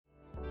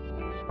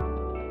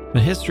The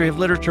History of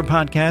Literature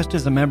podcast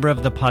is a member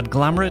of the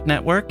Podglomerate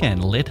Network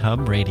and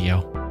LitHub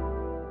Radio.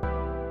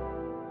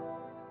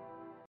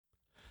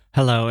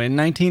 Hello. In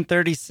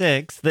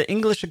 1936, the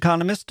English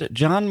economist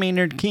John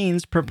Maynard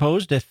Keynes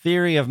proposed a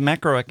theory of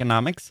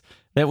macroeconomics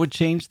that would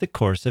change the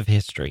course of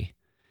history.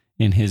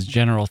 In his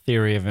general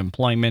theory of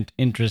employment,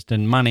 interest,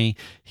 and money,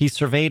 he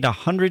surveyed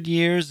 100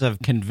 years of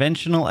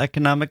conventional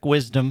economic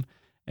wisdom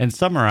and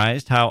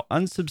summarized how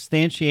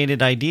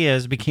unsubstantiated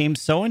ideas became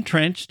so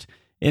entrenched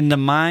in the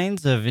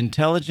minds of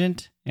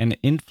intelligent and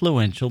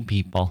influential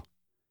people.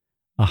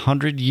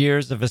 100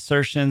 years of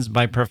assertions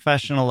by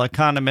professional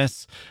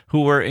economists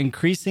who were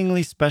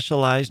increasingly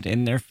specialized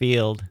in their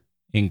field,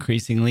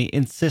 increasingly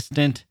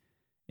insistent,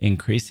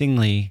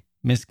 increasingly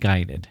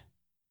misguided.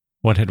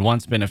 What had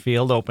once been a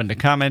field open to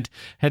comment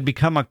had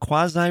become a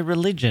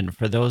quasi-religion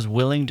for those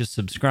willing to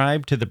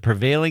subscribe to the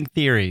prevailing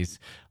theories,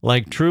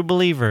 like true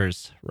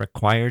believers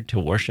required to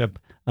worship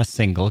a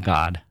single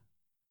God.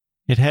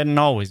 It hadn't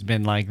always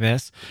been like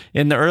this.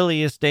 In the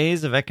earliest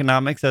days of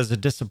economics as a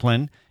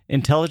discipline,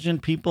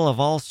 intelligent people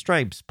of all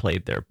stripes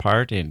played their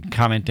part in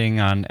commenting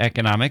on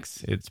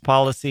economics, its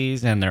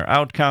policies, and their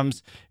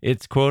outcomes,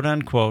 its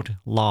quote-unquote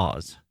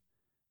laws.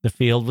 The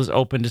field was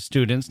open to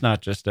students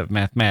not just of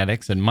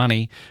mathematics and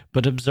money,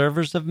 but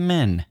observers of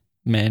men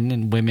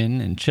and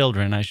women and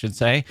children, I should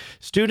say,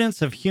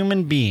 students of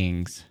human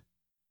beings.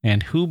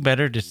 And who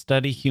better to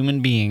study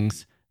human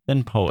beings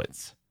than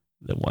poets?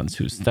 The ones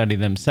who study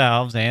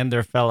themselves and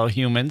their fellow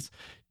humans,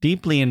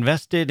 deeply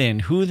invested in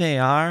who they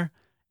are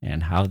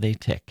and how they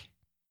tick.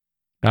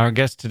 Our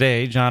guest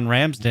today, John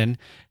Ramsden,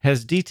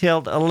 has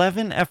detailed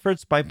 11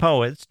 efforts by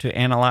poets to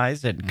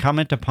analyze and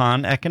comment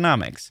upon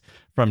economics,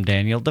 from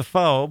Daniel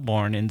Defoe,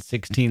 born in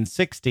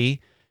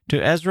 1660,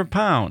 to Ezra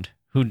Pound,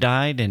 who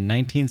died in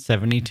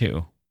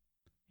 1972.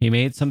 He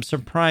made some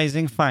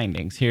surprising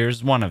findings.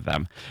 Here's one of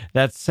them.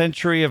 That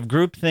century of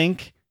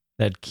groupthink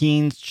that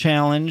Keynes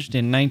challenged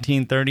in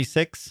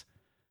 1936,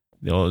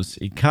 those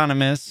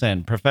economists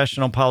and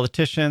professional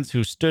politicians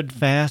who stood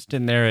fast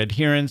in their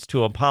adherence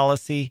to a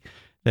policy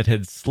that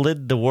had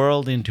slid the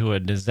world into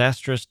a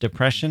disastrous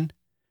depression,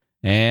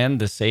 and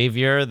the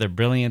savior, the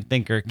brilliant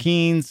thinker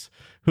Keynes,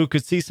 who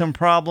could see some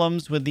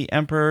problems with the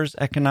emperor's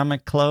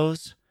economic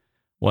clothes.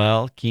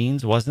 Well,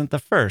 Keynes wasn't the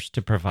first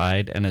to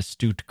provide an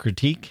astute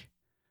critique.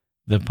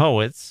 The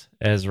poets,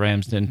 as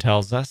Ramsden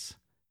tells us,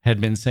 had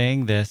been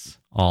saying this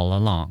all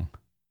along.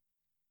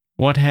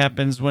 What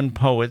happens when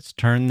poets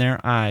turn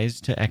their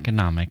eyes to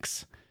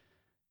economics?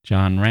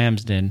 John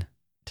Ramsden,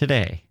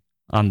 today,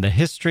 on the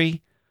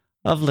History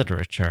of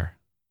Literature.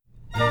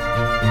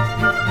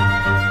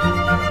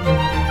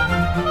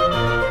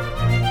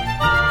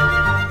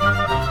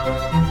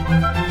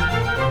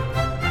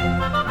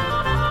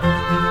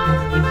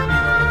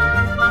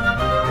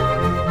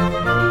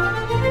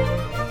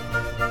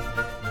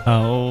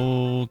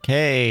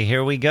 Okay,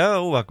 here we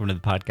go. Welcome to the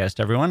podcast,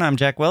 everyone. I'm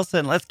Jack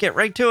Wilson. Let's get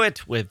right to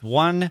it with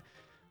one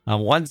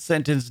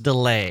sentence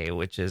delay,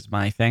 which is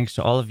my thanks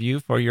to all of you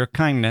for your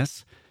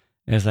kindness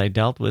as I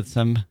dealt with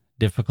some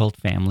difficult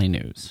family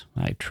news.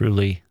 I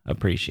truly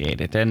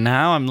appreciate it. And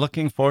now I'm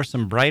looking for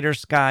some brighter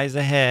skies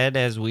ahead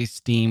as we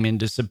steam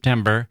into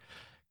September,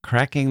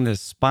 cracking the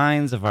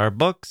spines of our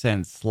books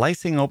and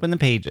slicing open the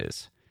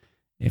pages.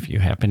 If you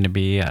happen to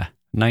be a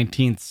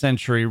 19th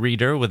century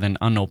reader with an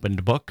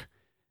unopened book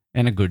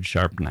and a good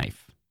sharp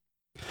knife.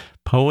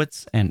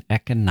 Poets and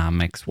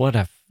economics, what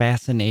a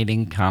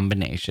fascinating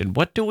combination.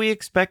 What do we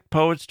expect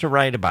poets to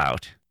write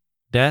about?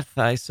 Death,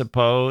 I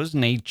suppose.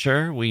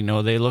 Nature, we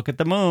know they look at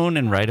the moon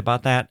and write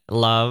about that.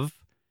 Love.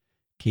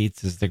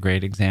 Keats is the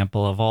great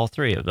example of all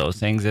three of those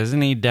things,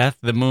 isn't he? Death,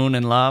 the moon,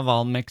 and love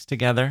all mixed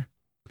together.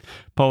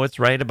 Poets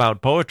write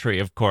about poetry,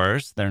 of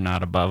course. They're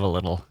not above a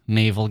little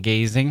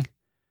navel-gazing.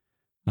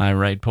 I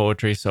write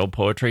poetry, so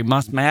poetry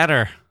must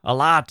matter a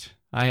lot.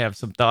 I have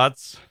some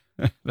thoughts.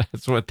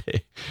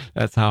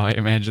 That's how I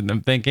imagine them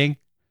thinking.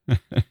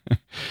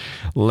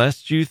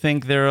 Lest you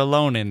think they're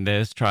alone in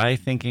this, try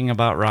thinking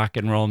about rock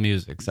and roll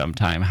music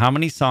sometime. How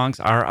many songs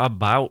are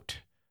about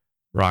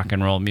rock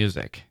and roll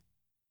music?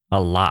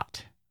 A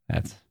lot.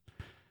 That's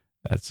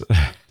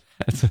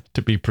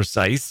to be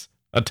precise,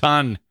 a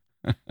ton.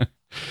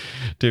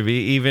 To be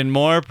even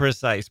more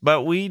precise.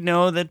 But we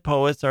know that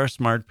poets are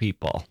smart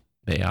people.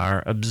 They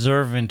are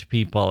observant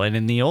people. And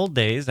in the old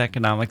days,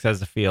 economics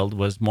as a field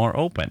was more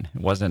open.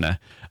 It wasn't a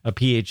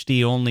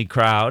PhD-only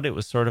crowd. It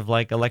was sort of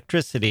like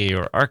electricity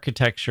or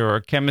architecture or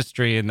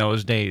chemistry in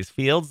those days.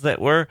 Fields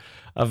that were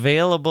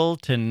available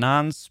to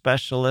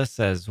non-specialists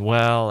as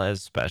well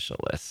as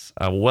specialists.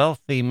 A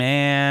wealthy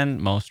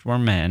man, most were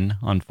men,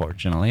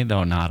 unfortunately,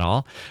 though not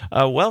all.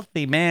 A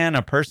wealthy man,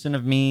 a person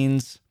of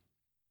means,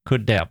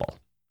 could dabble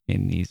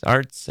in these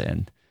arts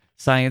and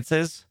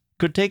sciences,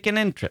 could take an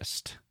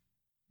interest,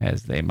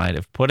 as they might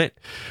have put it.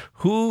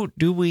 Who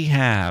do we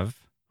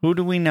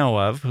know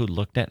of who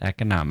looked at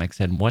economics,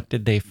 and what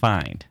did they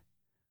find?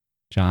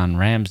 John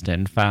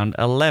Ramsden found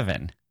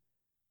 11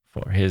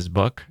 for his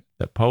book,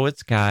 The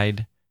Poet's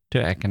Guide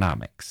to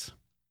Economics.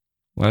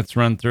 Let's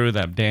run through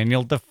them.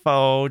 Daniel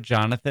Defoe,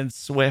 Jonathan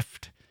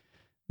Swift.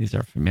 These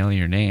are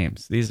familiar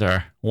names. These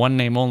are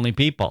one-name-only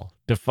people.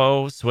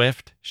 Defoe,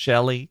 Swift,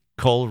 Shelley,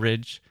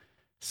 Coleridge,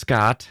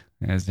 Scott,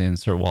 as in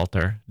Sir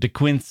Walter, De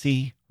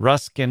Quincey,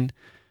 Ruskin,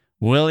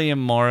 William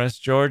Morris,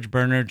 George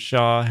Bernard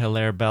Shaw,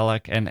 Hilaire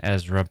Belloc, and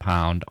Ezra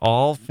Pound,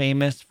 all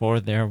famous for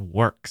their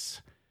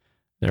works,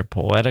 their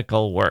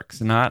poetical works,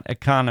 not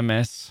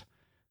economists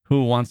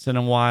who once in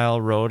a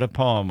while wrote a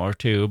poem or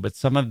two, but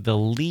some of the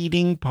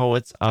leading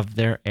poets of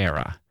their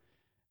era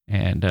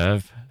and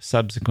of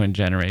subsequent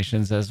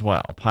generations as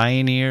well,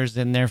 pioneers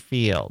in their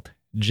field,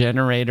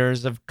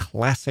 generators of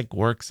classic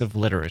works of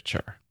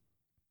literature.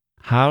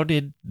 How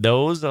did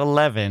those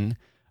 11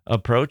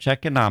 approach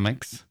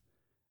economics,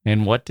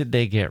 and what did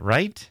they get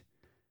right,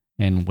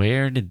 and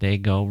where did they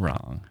go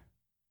wrong?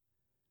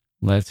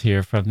 Let's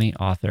hear from the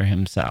author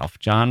himself,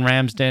 John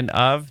Ramsden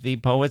of The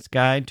Poet's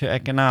Guide to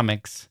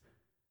Economics,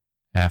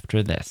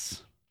 after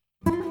this.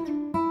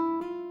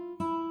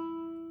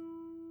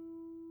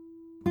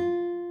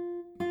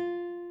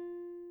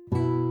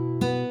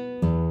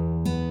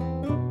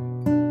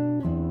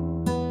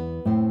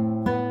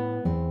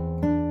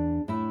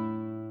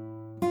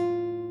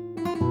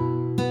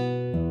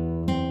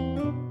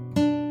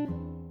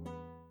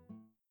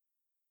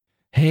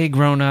 Hey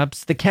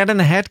grown-ups, the Cat in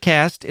the Hat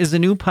Cast is a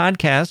new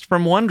podcast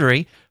from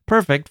Wondery,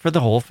 perfect for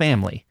the whole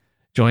family.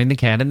 Join the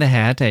Cat in the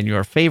Hat and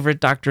your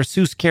favorite Dr.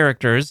 Seuss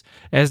characters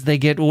as they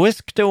get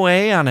whisked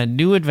away on a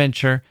new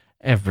adventure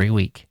every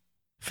week.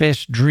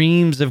 Fish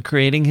dreams of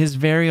creating his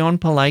very own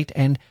polite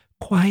and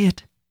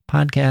quiet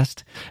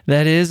podcast.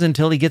 That is,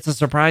 until he gets a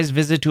surprise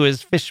visit to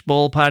his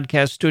Fishbowl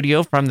podcast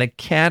studio from the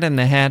Cat in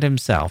the Hat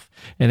himself,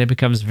 and it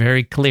becomes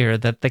very clear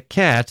that the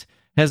cat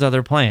has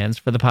other plans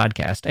for the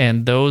podcast,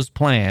 and those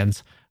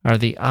plans are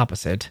the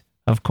opposite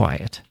of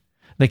quiet.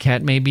 The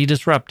cat may be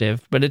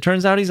disruptive, but it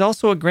turns out he's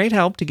also a great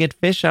help to get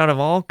fish out of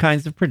all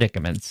kinds of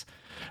predicaments.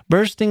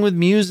 Bursting with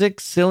music,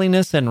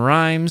 silliness, and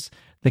rhymes,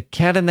 the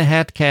Cat in the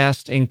Hat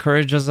Cast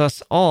encourages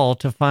us all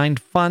to find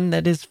fun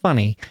that is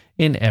funny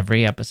in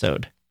every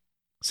episode.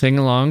 Sing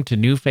along to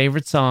new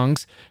favorite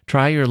songs,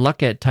 try your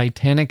luck at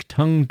Titanic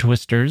tongue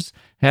twisters,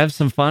 have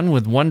some fun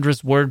with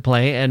wondrous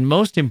wordplay, and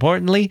most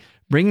importantly,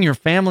 bring your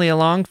family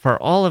along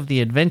for all of the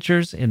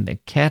adventures in the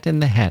Cat in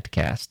the Hat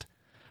Cast.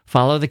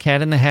 Follow the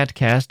Cat in the Hat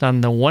Cast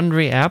on the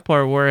Wondery app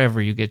or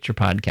wherever you get your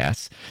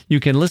podcasts. You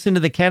can listen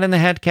to the Cat in the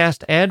Hat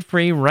Cast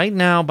ad-free right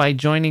now by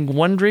joining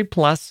Wondery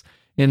Plus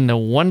in the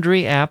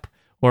Wondery app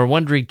or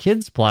Wondery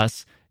Kids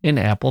Plus in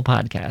Apple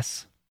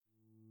Podcasts.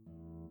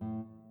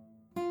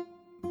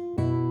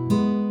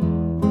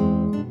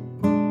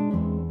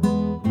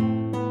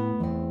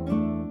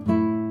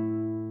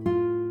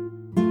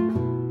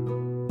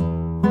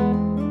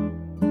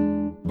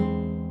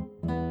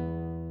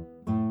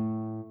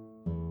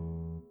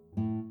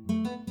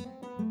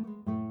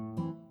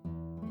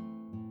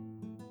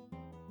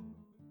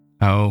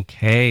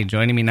 Okay,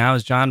 joining me now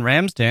is John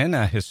Ramsden,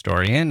 a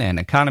historian and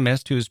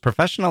economist whose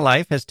professional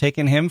life has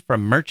taken him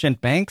from merchant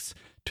banks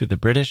to the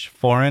British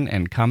Foreign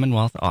and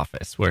Commonwealth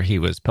Office, where he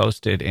was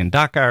posted in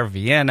Dakar,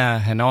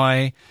 Vienna,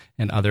 Hanoi,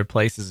 and other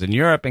places in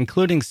Europe,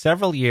 including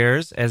several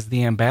years as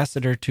the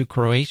ambassador to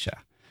Croatia.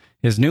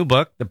 His new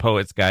book, The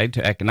Poet's Guide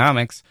to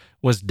Economics,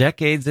 was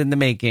decades in the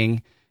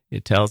making.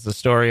 It tells the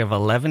story of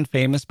 11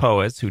 famous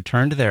poets who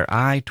turned their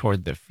eye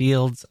toward the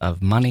fields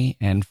of money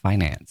and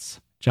finance.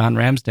 John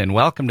Ramsden,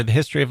 welcome to the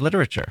History of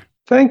Literature.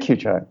 Thank you,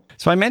 Jack.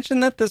 So I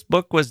mentioned that this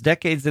book was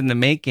decades in the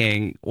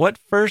making. What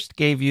first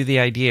gave you the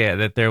idea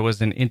that there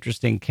was an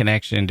interesting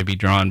connection to be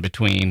drawn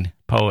between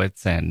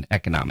poets and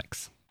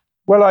economics?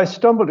 Well, I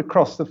stumbled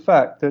across the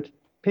fact that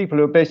people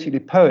who are basically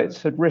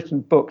poets had written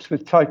books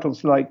with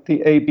titles like The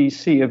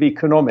ABC of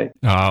Economics.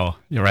 Oh,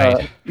 you're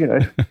right.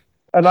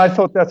 And I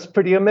thought that's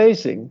pretty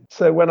amazing.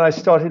 So when I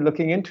started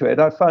looking into it,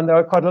 I found there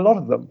were quite a lot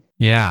of them.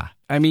 Yeah.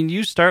 I mean,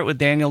 you start with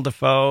Daniel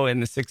Defoe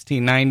in the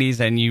 1690s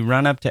and you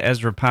run up to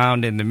Ezra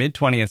Pound in the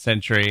mid-20th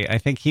century. I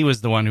think he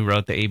was the one who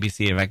wrote the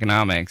ABC of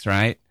Economics,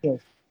 right? Yes.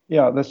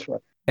 Yeah, that's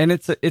right. And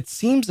it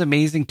seems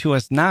amazing to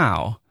us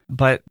now,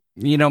 but,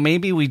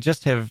 maybe we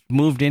just have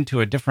moved into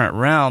a different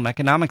realm.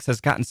 Economics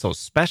has gotten so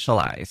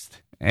specialized.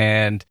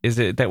 And is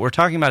it that we're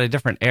talking about a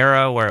different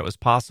era where it was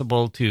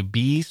possible to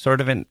be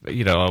sort of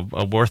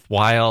a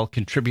worthwhile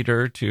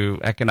contributor to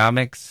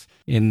economics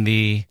in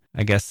the,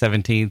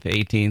 17th,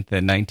 18th,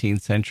 and 19th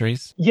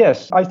centuries?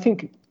 Yes, I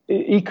think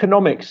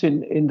economics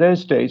in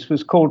those days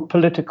was called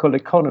political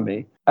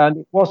economy, and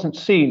it wasn't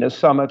seen as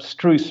some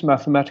abstruse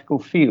mathematical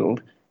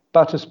field,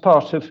 but as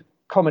part of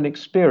common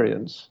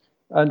experience.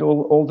 And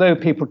although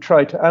people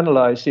tried to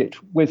analyze it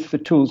with the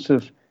tools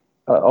of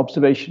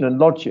observation and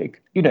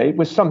logic, it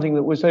was something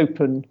that was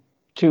open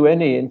to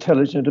any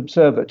intelligent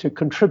observer to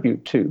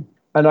contribute to.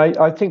 And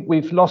I think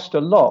we've lost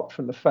a lot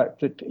from the fact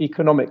that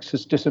economics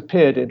has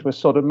disappeared into a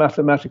sort of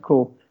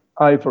mathematical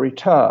ivory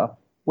tower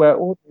where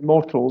ordinary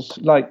mortals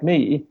like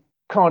me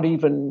can't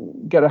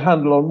even get a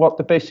handle on what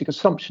the basic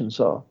assumptions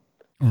are.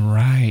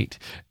 Right.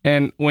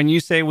 And when you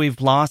say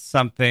we've lost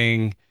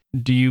something,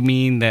 do you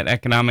mean that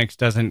economics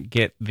doesn't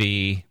get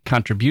the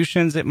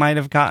contributions it might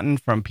have gotten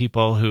from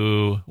people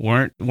who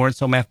weren't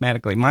so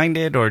mathematically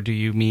minded, or do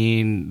you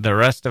mean the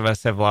rest of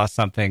us have lost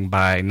something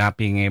by not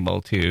being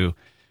able to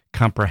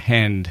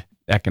comprehend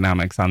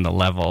economics on the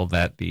level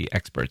that the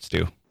experts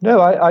do?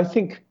 No, I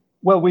think,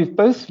 well, we've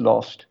both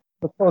lost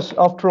because,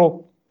 after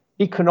all,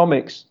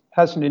 economics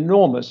has an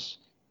enormous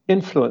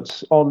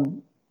influence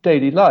on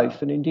daily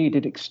life, and indeed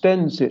it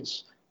extends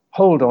its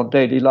hold on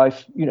daily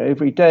life.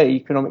 Every day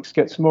economics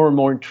gets more and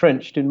more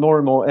entrenched in more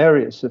and more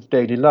areas of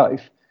daily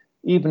life,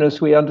 even as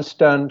we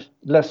understand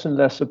less and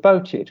less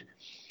about it.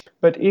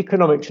 But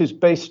economics is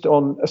based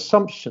on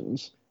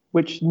assumptions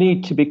which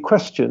need to be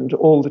questioned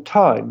all the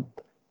time.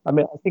 I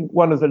mean, I think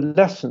one of the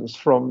lessons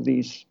from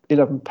these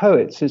 11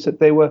 poets is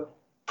that they were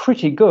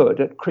pretty good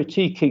at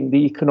critiquing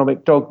the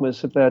economic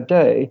dogmas of their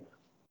day,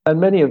 and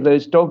many of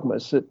those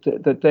dogmas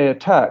that they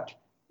attacked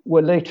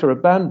were later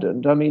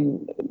abandoned. I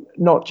mean,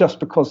 not just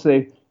because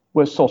they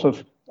were sort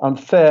of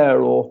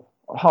unfair or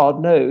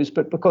hard-nosed,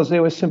 but because they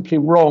were simply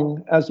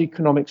wrong as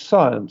economic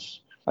science.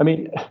 I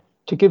mean,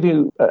 to give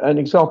you an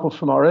example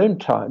from our own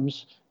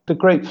times, the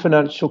great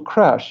financial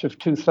crash of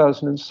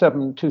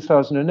 2007,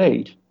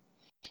 2008,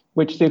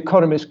 which the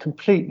economists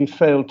completely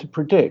failed to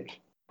predict.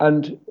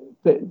 And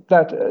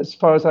that, as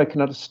far as I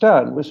can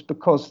understand, was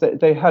because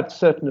they had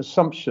certain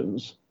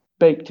assumptions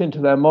baked into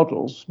their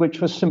models, which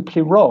were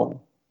simply wrong.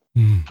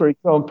 For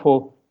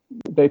example,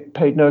 they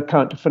paid no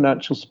account to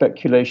financial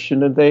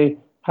speculation, and they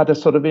had a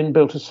sort of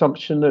inbuilt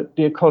assumption that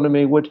the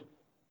economy would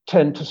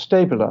tend to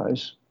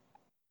stabilize.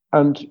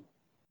 And,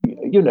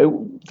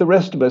 the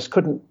rest of us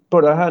couldn't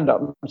put our hand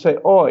up and say,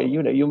 "Oi,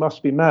 you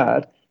must be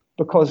mad,"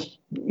 because,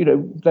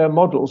 their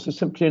models are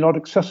simply not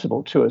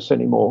accessible to us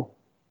anymore.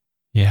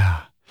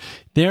 Yeah.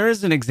 There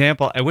is an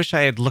example. I wish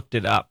I had looked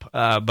it up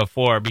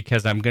before,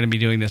 because I'm going to be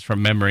doing this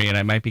from memory and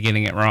I might be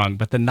getting it wrong.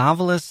 But the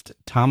novelist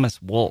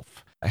Thomas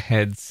Wolfe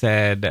had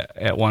said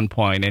at one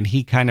point, and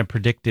he kind of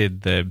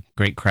predicted the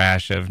great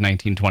crash of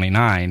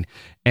 1929.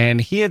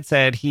 And he had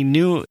said he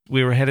knew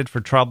we were headed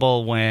for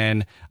trouble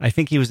when I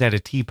think he was at a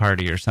tea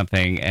party or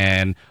something.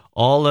 And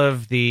all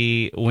of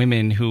the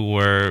women who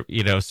were,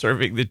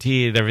 serving the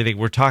tea and everything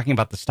were talking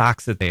about the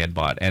stocks that they had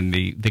bought and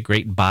the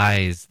great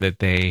buys that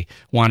they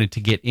wanted to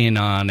get in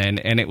on. And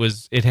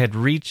it had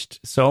reached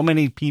so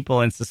many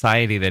people in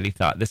society that he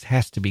thought, this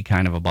has to be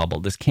kind of a bubble.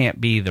 This can't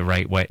be the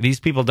right way.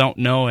 These people don't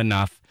know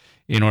enough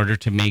in order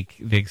to make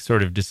the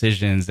sort of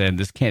decisions, and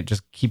this can't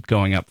just keep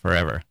going up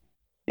forever.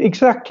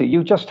 Exactly.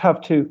 You just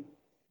have to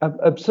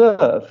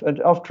observe.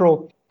 And after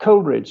all,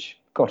 Coleridge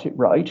got it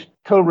right.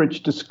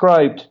 Coleridge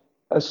described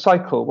a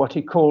cycle, what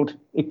he called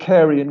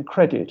Icarian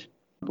credit,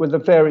 with the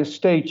various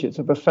stages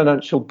of a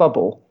financial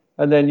bubble.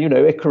 And then,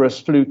 Icarus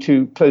flew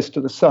too close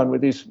to the sun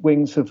with his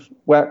wings of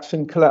wax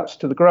and collapsed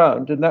to the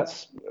ground. And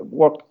that's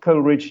what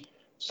Coleridge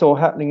saw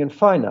happening in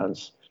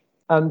finance.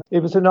 And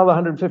it was another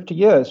 150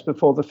 years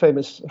before the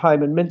famous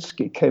Hyman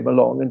Minsky came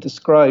along and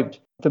described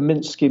the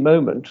Minsky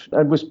moment,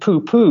 and was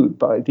pooh-poohed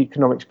by the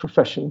economics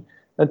profession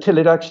until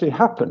it actually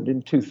happened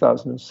in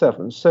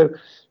 2007. So,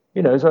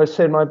 as I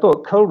say in my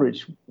book,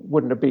 Coleridge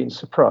wouldn't have been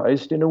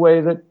surprised in a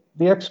way that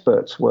the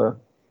experts were.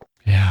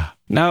 Yeah.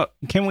 Now,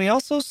 can we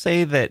also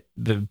say that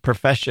the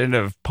profession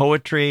of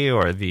poetry,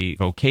 or the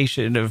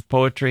vocation of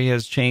poetry,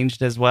 has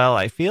changed as well?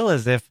 I feel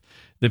as if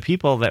the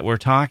people that we're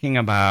talking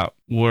about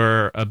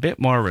were a bit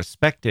more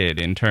respected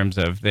in terms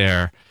of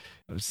their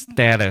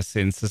status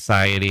in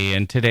society.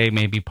 And today,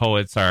 maybe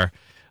poets are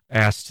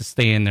asked to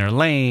stay in their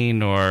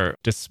lane or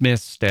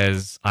dismissed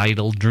as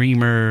idle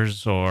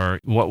dreamers,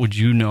 or what would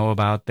you know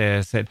about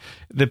this? And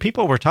the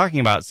people we're talking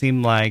about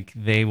seem like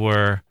they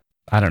were,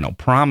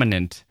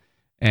 prominent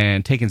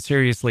and taken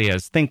seriously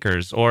as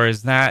thinkers. Or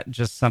is that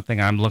just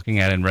something I'm looking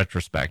at in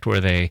retrospect? Were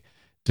they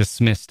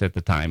dismissed at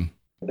the time?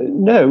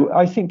 No,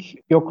 I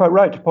think you're quite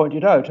right to point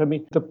it out. I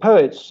mean, the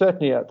poets,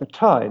 certainly at the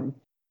time,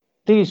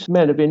 these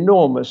men of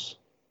enormous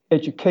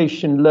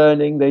education,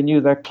 learning, they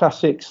knew their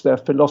classics, their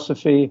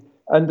philosophy,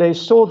 and they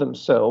saw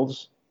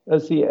themselves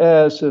as the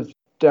heirs of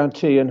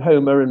Dante and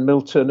Homer and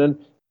Milton, and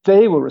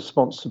they were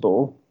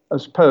responsible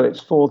as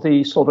poets for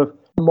the sort of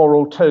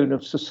moral tone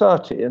of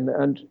society.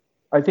 And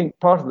I think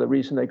part of the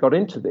reason they got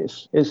into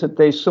this is that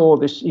they saw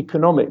this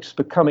economics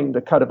becoming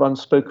the kind of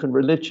unspoken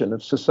religion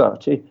of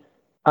society,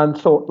 and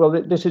thought, well,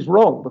 this is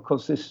wrong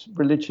because this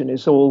religion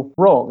is all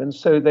wrong. And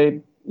so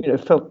they,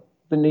 felt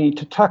the need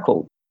to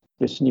tackle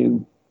this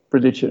new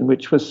religion,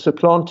 which was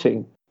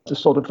supplanting the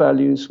sort of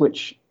values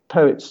which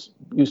poets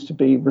used to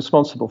be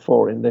responsible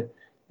for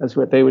as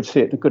what they would see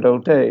it, the good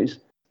old days.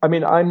 I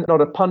mean, I'm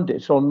not a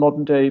pundit on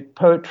modern day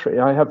poetry.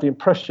 I have the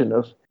impression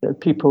of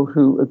people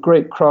who are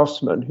great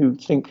craftsmen who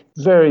think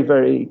very,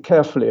 very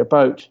carefully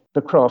about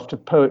the craft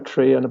of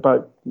poetry and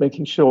about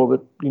making sure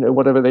that,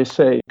 whatever they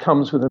say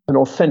comes with an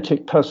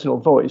authentic personal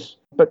voice.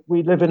 But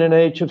we live in an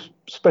age of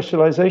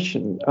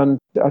specialization, and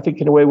I think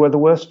in a way we're the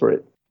worse for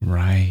it.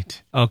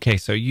 Right. Okay,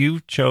 so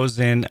you've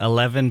chosen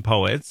 11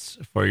 poets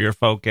for your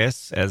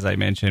focus. As I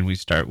mentioned, we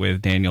start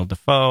with Daniel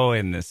Defoe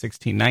in the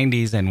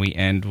 1690s and we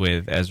end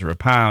with Ezra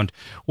Pound.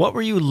 What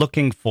were you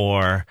looking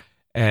for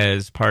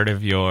as part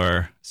of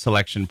your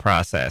selection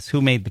process?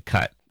 Who made the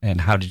cut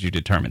and how did you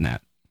determine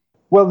that?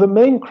 Well, the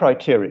main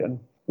criterion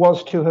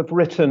was to have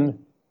written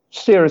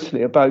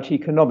seriously about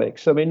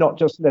economics. I mean, not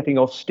just letting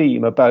off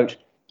steam about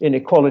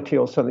inequality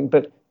or something,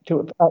 but to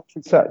have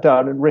actually sat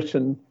down and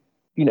written,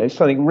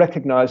 something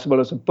recognizable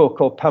as a book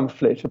or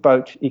pamphlet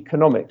about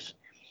economics.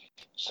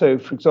 So,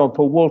 for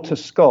example, Walter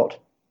Scott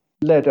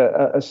led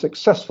a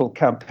successful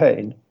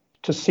campaign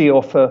to see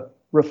off a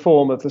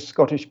reform of the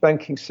Scottish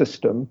banking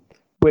system,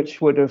 which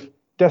would have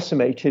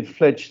decimated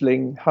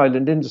fledgling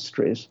Highland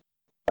industries.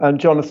 And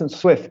Jonathan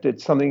Swift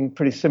did something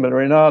pretty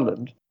similar in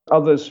Ireland.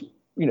 Others,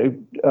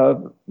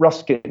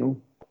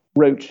 Ruskin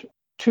wrote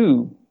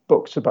two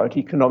books about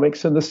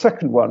economics, and the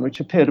second one, which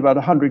appeared about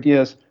 100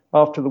 years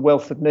after The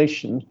Wealth of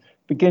Nations,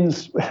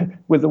 begins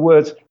with the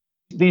words,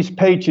 "These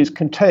pages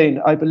contain,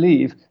 I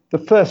believe, the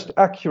first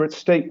accurate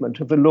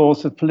statement of the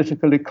laws of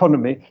political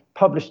economy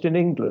published in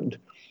England,"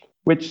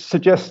 which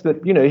suggests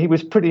that, he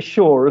was pretty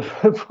sure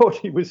of what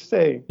he was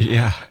saying.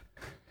 Yeah.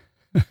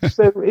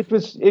 So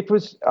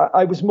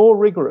I was more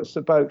rigorous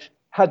about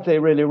had they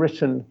really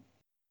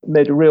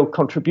made a real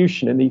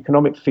contribution in the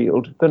economic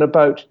field than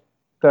about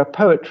their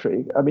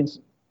poetry. I mean,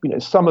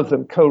 some of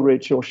them,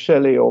 Coleridge or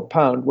Shelley or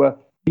Pound, were,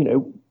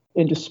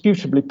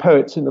 indisputably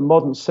poets in the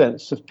modern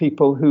sense of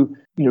people who,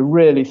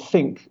 really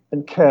think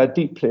and care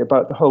deeply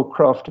about the whole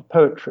craft of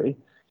poetry.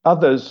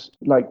 Others,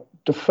 like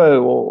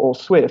Defoe or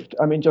Swift,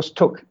 just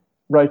took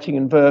writing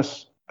in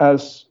verse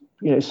as,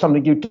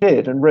 something you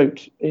did and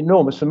wrote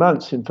enormous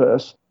amounts in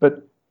verse,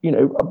 but,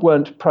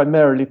 weren't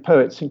primarily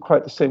poets in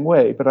quite the same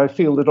way. But I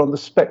feel that on the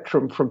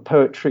spectrum from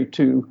poetry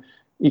to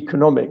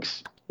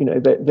economics,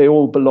 they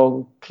all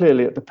belong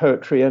clearly at the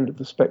poetry end of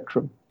the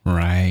spectrum.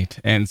 Right.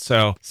 And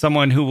so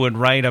someone who would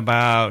write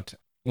about,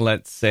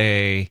 let's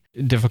say,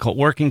 difficult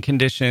working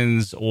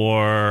conditions,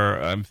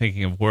 or I'm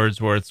thinking of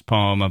Wordsworth's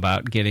poem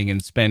about getting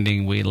and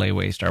spending, we lay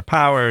waste our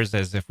powers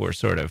as if we're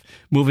sort of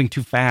moving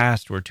too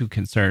fast, we're too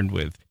concerned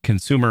with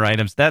consumer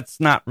items. That's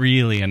not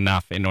really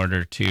enough in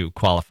order to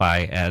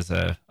qualify as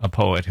a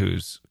poet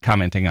who's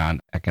commenting on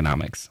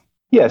economics.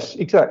 Yes,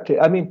 exactly.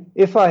 I mean,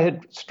 if I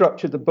had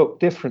structured the book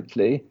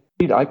differently,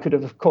 I could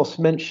have, of course,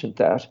 mentioned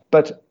that.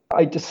 But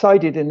I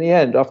decided in the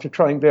end, after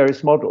trying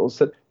various models,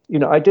 that,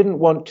 I didn't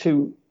want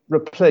to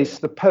replace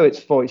the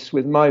poet's voice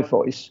with my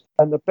voice.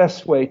 And the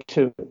best way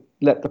to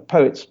let the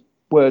poet's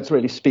words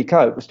really speak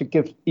out was to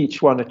give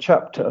each one a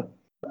chapter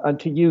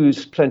and to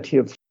use plenty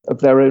of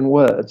their own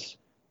words.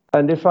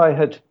 And if I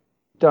had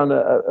done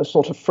a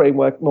sort of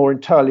framework more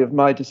entirely of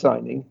my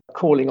designing,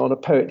 calling on a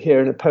poet here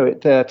and a poet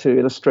there to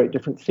illustrate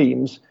different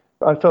themes,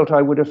 I felt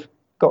I would have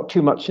got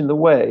too much in the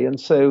way. And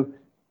so,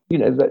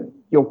 that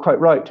you're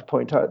quite right to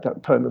point out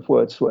that poem of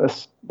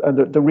Wordsworth.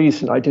 And the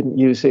reason I didn't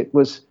use it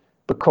was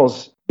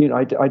because,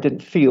 I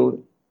didn't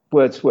feel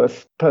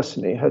Wordsworth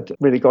personally had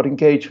really got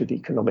engaged with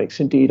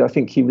economics. Indeed, I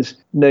think he was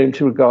known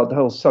to regard the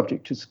whole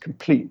subject as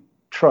complete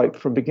tripe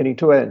from beginning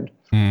to end.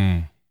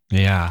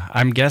 Yeah,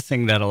 I'm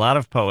guessing that a lot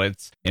of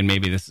poets, and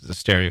maybe this is a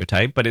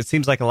stereotype, but it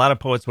seems like a lot of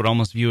poets would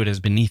almost view it as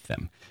beneath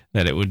them,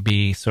 that it would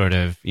be sort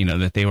of,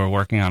 that they were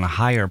working on a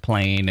higher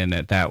plane and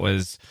that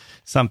was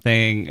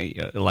something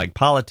like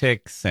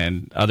politics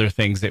and other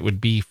things that would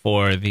be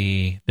for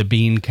the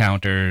bean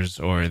counters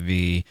or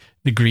the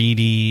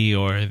greedy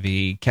or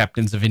the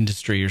captains of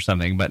industry or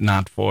something, but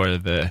not for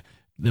the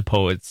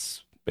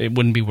poets. It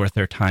wouldn't be worth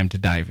their time to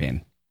dive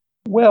in.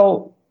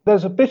 Well,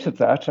 there's a bit of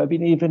that. I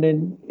mean, even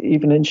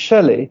in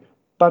Shelley.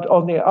 But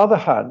on the other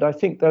hand, I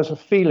think there's a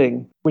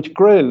feeling which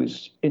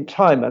grows in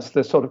time as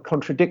the sort of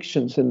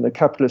contradictions in the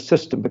capitalist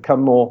system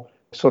become more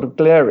sort of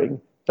glaring,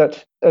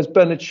 that, as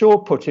Bernard Shaw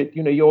put it,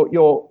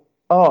 your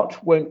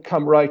art won't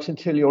come right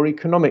until your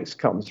economics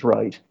comes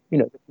right.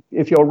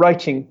 If you're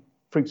writing,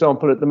 for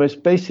example, at the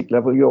most basic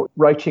level, you're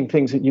writing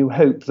things that you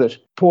hope that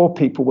poor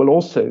people will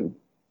also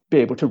be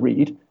able to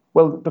read.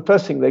 Well, the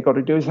first thing they've got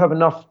to do is have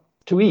enough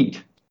to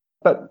eat.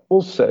 But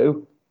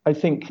also, I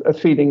think a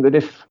feeling that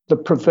if the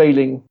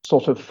prevailing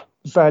sort of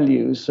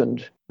values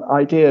and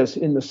ideas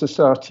in the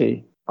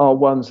society are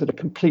ones that are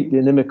completely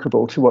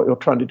inimical to what you're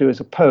trying to do as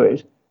a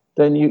poet,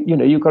 then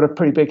you've got a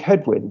pretty big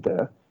headwind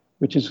there,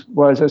 which is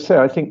why, as I say,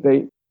 I think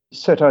they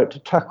set out to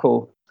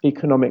tackle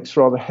economics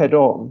rather head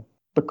on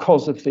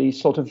because of the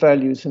sort of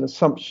values and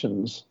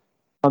assumptions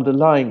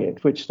underlying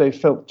it, which they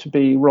felt to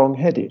be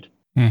wrong-headed.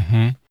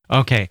 Mm-hmm.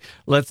 Okay,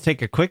 let's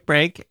take a quick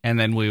break, and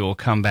then we will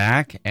come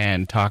back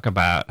and talk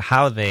about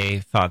how they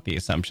thought the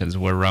assumptions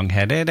were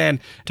wrong-headed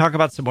and talk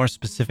about some more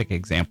specific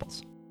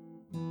examples.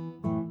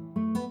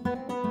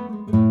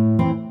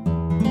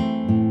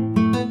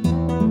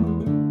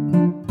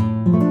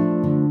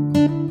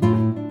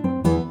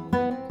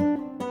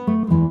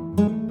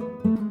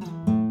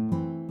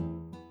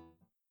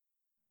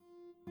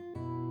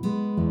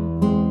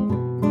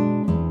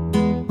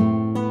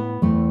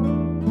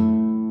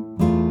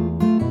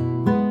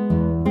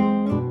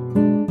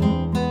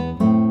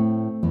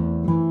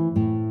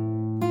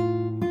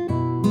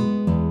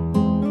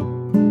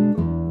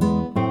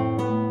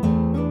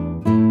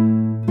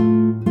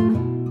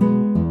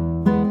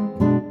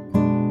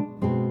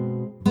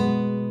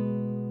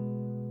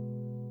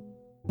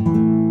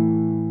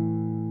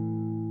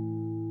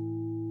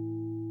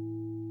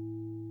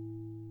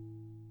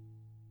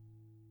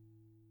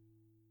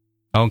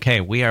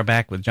 Okay, we are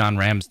back with John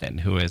Ramsden,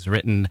 who has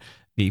written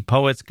The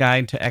Poet's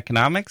Guide to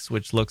Economics,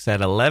 which looks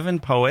at 11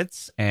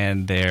 poets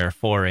and their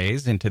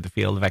forays into the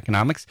field of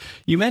economics.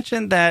 You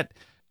mentioned that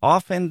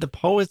often the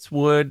poets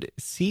would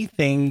see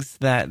things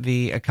that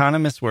the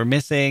economists were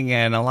missing,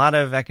 and a lot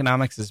of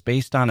economics is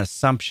based on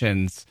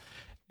assumptions.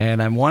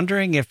 And I'm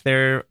wondering if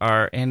there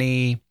are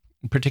any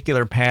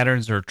particular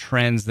patterns or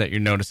trends that you're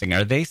noticing.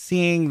 Are they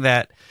seeing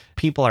that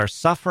people are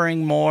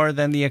suffering more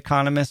than the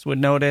economists would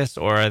notice,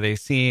 or are they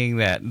seeing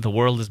that the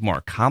world is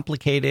more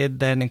complicated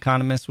than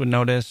economists would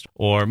notice?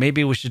 Or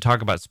maybe we should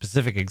talk about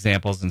specific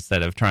examples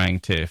instead of trying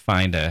to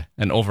find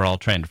an overall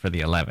trend for the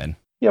 11.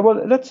 Yeah,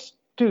 well, let's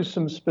do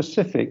some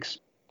specifics.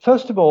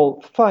 First of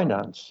all,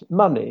 finance,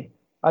 money.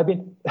 I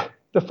mean,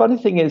 the funny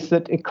thing is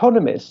that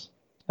economists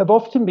have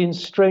often been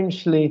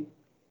strangely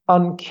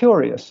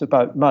uncurious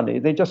about money.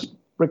 They just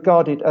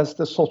regard it as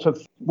the sort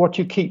of what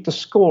you keep the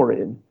score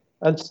in.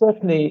 And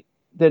certainly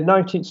the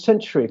 19th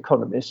century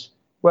economists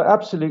were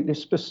absolutely,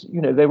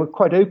 they were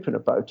quite open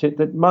about it,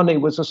 that money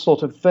was a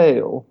sort of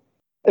veil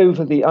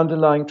over the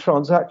underlying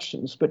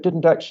transactions, but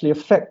didn't actually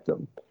affect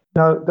them.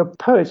 Now, the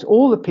poets,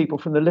 all the people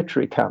from the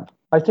literary camp,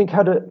 I think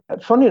had,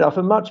 funny enough,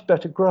 a much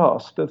better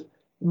grasp of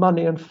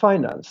money and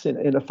finance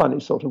in a funny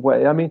sort of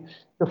way. I mean,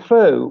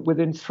 Defoe,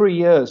 within 3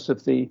 years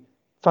of the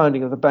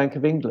founding of the Bank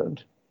of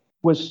England,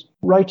 was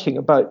writing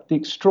about the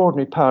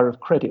extraordinary power of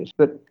credit,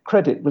 that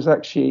credit was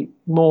actually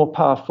more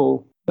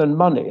powerful than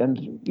money.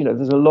 And,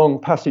 there's a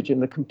long passage in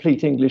The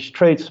Complete English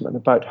Tradesman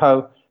about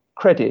how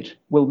credit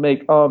will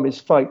make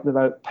armies fight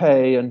without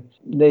pay and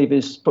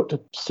navies put to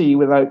sea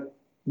without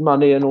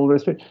money and all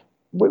this,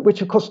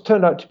 which of course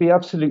turned out to be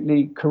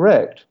absolutely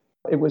correct.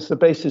 It was the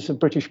basis of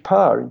British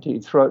power,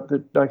 indeed, throughout the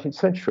 19th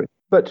century.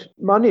 But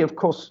money, of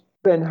course,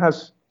 then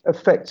has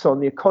effects on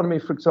the economy.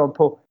 For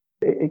example,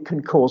 it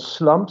can cause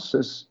slumps,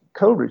 as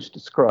Coleridge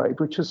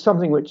described, which was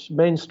something which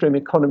mainstream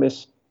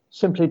economists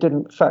simply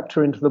didn't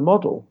factor into the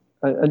model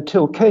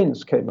until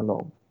Keynes came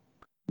along.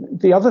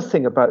 The other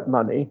thing about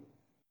money,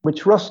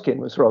 which Ruskin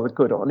was rather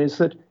good on, is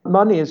that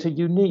money is a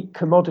unique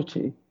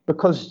commodity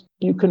because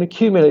you can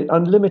accumulate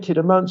unlimited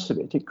amounts of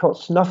it. It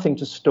costs nothing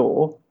to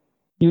store.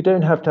 You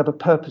don't have to have a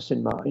purpose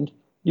in mind.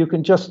 You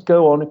can just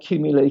go on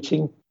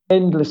accumulating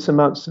endless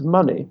amounts of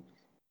money.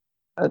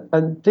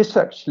 And this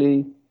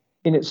actually,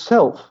 in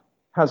itself,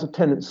 has a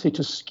tendency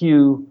to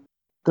skew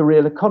the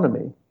real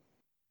economy.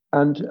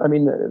 And I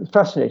mean,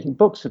 fascinating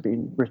books have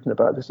been written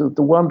about this.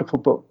 The wonderful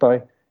book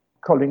by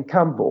Colin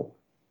Campbell,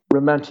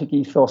 Romantic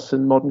Ethos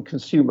and Modern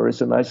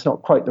Consumerism. It's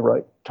not quite the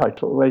right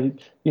title, where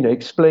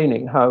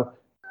explaining how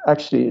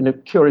actually, in a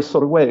curious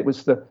sort of way, it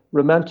was the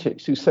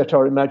Romantics who set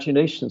our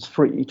imaginations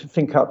free to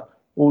think up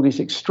all these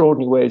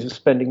extraordinary ways of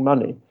spending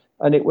money.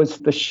 And it was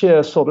the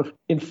sheer sort of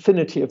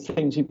infinity of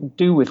things you can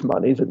do with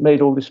money that made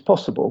all this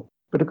possible.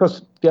 But of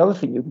course, the other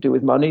thing you can do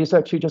with money is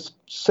actually just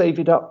save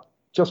it up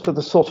just for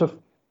the sort of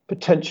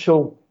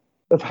potential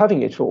of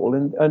having it all.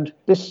 And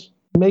this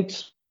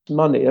makes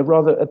money a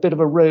bit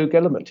of a rogue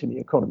element in the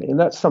economy. And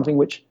that's something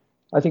which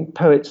I think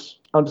poets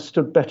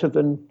understood better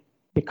than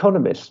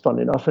economists, fun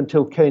enough,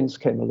 until Keynes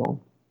came along.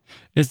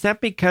 Is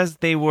that because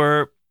they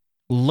were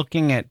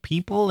looking at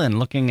people and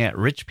looking at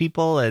rich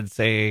people and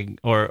saying,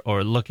 or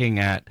looking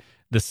at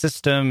the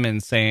system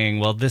and saying,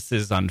 well, this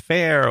is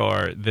unfair,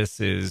 or this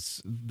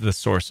is the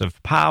source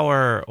of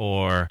power?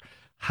 Or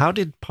how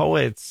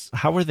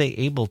were they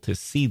able to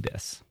see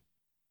this?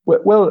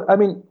 Well, I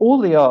mean, all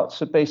the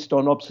arts are based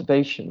on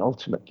observation,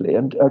 ultimately.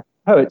 And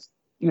poets,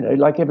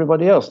 like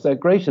everybody else, they're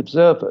great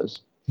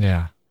observers.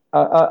 Yeah.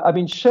 I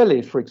mean,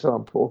 Shelley, for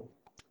example,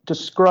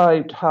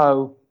 described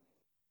how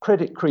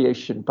credit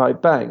creation by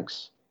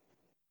banks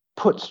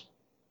puts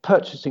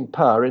purchasing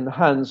power in the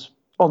hands,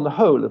 on the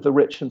whole, of the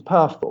rich and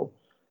powerful,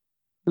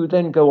 who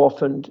then go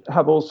off and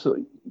have also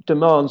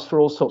demands for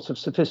all sorts of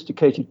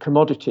sophisticated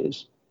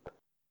commodities.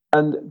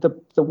 And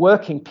the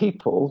working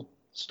people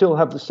still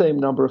have the same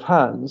number of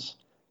hands,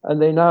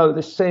 and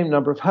this same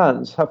number of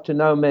hands have to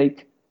now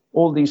make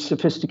all these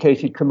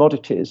sophisticated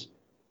commodities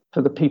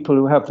for the people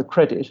who have the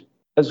credit,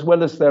 as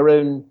well as their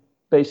own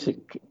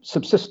basic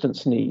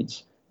subsistence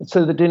needs. And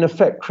so that in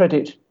effect,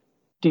 credit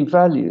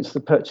devalues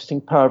the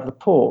purchasing power of the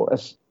poor,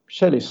 as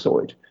Shelley saw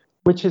it,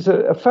 which is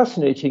a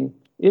fascinating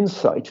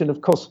insight. And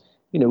of course,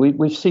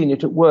 we've seen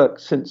it at work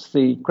since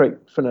the great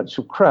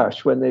financial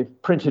crash, when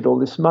they've printed all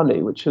this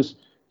money, which has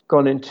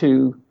gone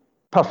into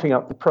puffing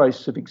up the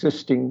price of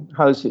existing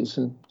houses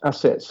and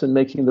assets and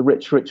making the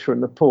rich richer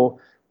and the poor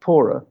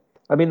poorer.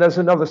 I mean, there's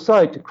another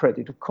side to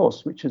credit, of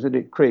course, which is that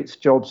it creates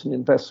jobs and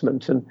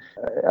investment, and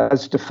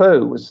as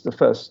Defoe was the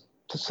first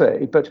to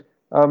say. But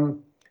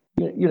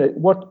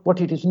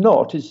what it is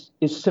not is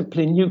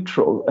simply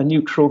a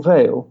neutral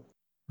veil.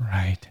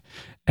 Right.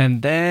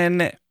 And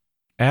then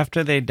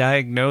after they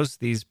diagnose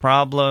these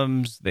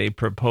problems, they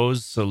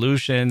propose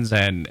solutions,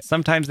 and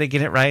sometimes they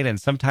get it right, and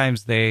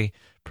sometimes they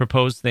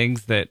propose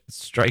things that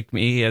strike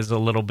me as a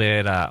little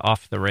bit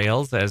off the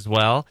rails as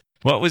well.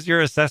 What was your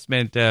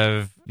assessment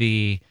of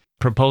the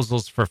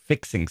proposals for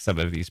fixing some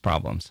of these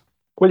problems?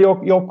 Well,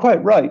 you're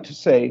quite right to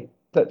say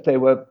that they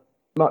were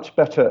much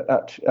better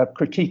at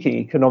critiquing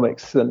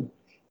economics than,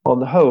 on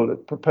the whole,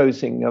 at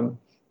proposing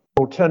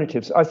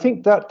alternatives. I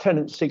think that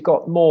tendency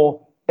got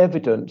more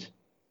evident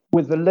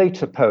with the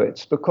later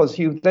poets, because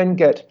you then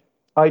get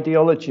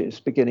ideologies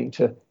beginning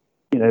to,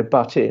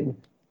 butt in,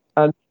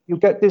 and you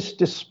get this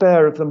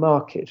despair of the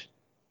market.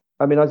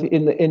 I mean, I think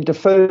in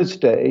Defoe's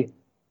day,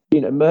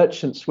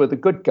 merchants were the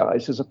good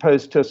guys, as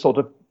opposed to sort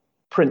of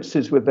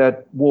princes with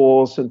their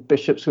wars and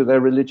bishops with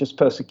their religious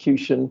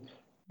persecution.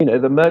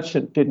 The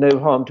merchant did no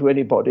harm to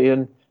anybody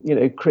and,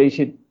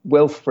 created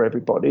wealth for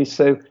everybody.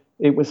 So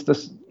it was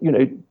this,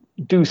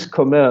 douce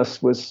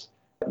commerce was,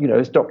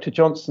 as Dr.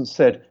 Johnson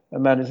said, a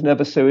man is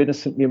never so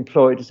innocently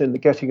employed as in the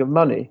getting of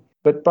money.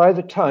 But by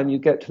the time you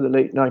get to the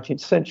late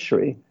 19th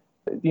century,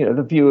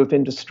 the view of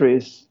industry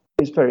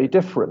is very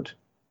different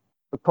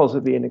because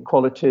of the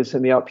inequalities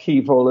and the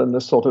upheaval and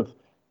the sort of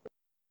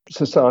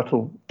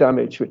societal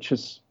damage which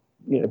has,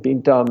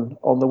 been done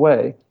on the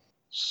way.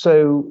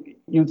 So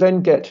you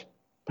then get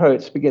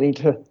poets beginning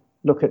to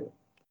look at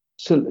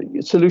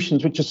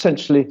solutions which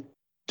essentially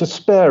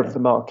despair of the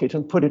market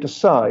and put it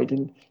aside,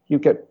 and you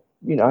get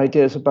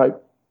ideas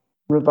about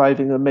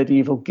reviving a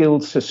medieval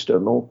guild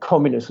system or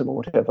communism or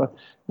whatever,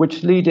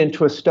 which lead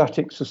into a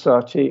static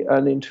society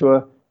and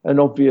into an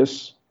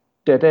obvious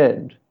dead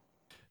end.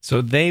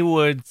 So they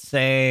would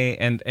say,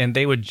 and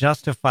they would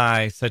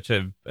justify such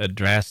a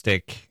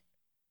drastic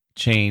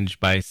change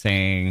by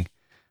saying,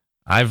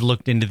 I've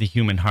looked into the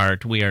human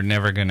heart. We are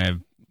never going to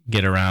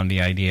get around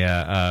the idea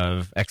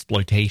of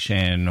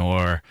exploitation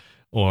or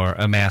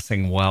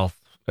amassing wealth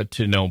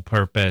to no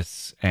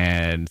purpose,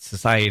 and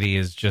society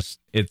is just,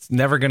 it's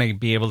never going to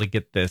be able to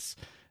get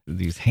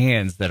these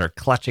hands that are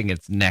clutching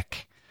its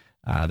neck.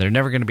 They're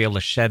never going to be able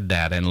to shed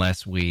that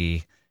unless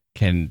we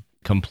can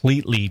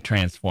completely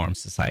transform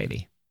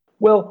society.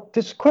 Well,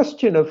 this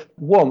question of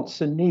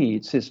wants and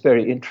needs is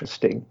very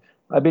interesting.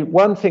 I mean,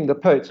 one thing the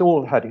poets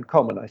all had in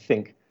common, I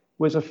think,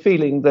 was a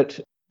feeling that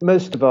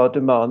most of our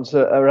demands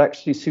are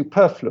actually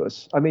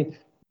superfluous. I mean,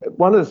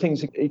 one of the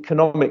things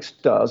economics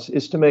does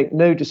is to make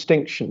no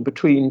distinction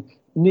between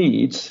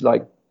needs,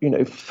 like,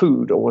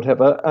 food or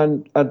whatever,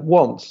 and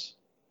wants,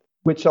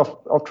 which,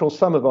 after all,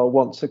 some of our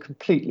wants are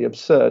completely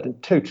absurd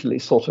and totally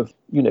sort of,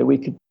 we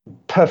could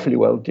perfectly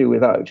well do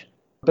without.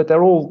 But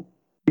they're all,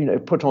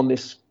 put on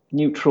this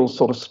neutral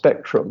sort of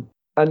spectrum.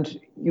 And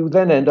you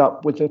then end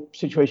up with a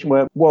situation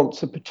where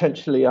wants are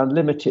potentially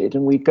unlimited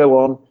and we go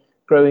on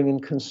growing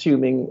and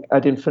consuming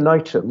ad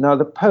infinitum. Now,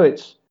 the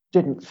poets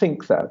didn't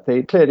think that.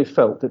 They clearly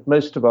felt that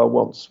most of our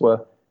wants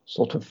were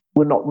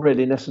not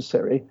really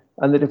necessary,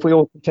 and that if we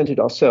all contented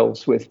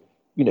ourselves with,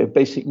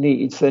 basic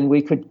needs, then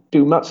we could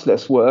do much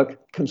less work,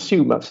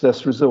 consume much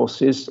less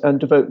resources, and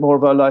devote more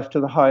of our life to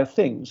the higher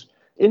things.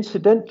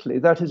 Incidentally,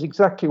 that is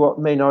exactly what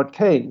Maynard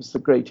Keynes, the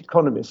great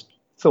economist,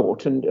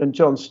 thought, and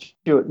John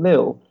Stuart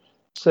Mill.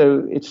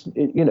 So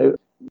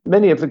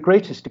many of the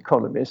greatest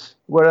economists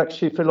were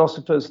actually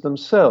philosophers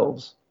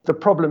themselves. The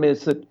problem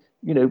is that,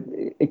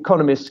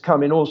 economists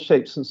come in all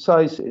shapes and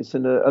sizes,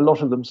 and a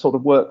lot of them sort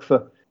of work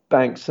for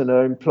banks and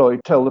are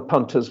employed, tell the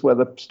punters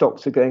whether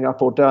stocks are going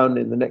up or down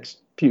in the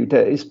next few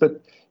days.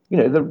 But,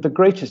 the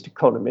greatest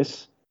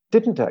economists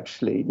didn't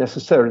actually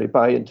necessarily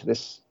buy into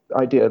this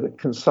idea that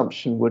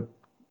consumption would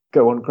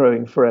go on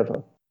growing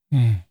forever.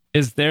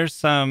 Is there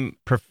some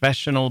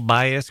professional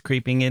bias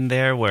creeping in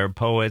there where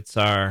poets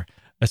are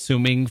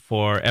assuming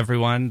for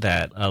everyone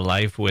that a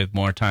life with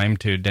more time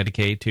to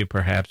dedicate to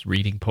perhaps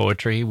reading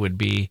poetry would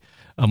be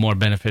a more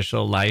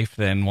beneficial life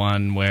than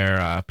one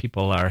where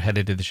people are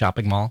headed to the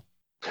shopping mall?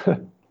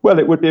 Well,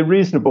 it would be a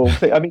reasonable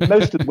thing. I mean,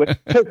 most of them were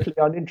totally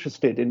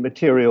uninterested in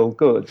material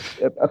goods,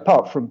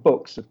 apart from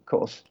books, of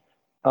course.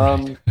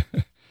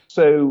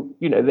 So,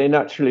 they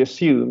naturally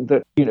assumed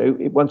that,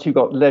 once you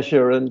got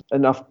leisure and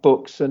enough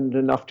books and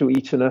enough to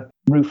eat and a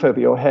roof over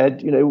your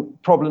head,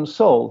 problem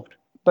solved.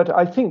 But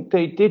I think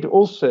they did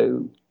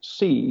also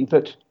see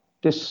that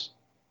this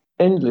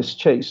endless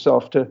chase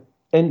after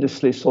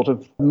endlessly sort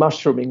of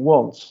mushrooming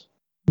wants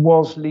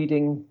was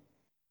leading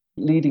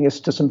us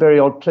to some very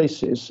odd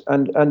places,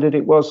 and that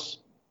it was,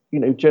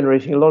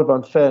 generating a lot of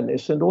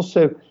unfairness and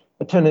also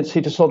a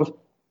tendency to sort of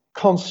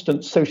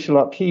constant social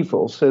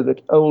upheaval, so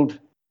that old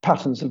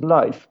patterns of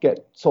life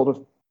get sort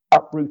of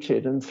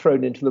uprooted and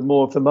thrown into the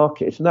maw of the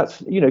market. And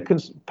that's,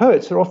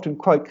 poets are often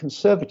quite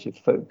conservative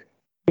folk,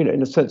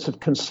 in a sense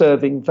of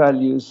conserving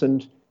values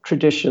and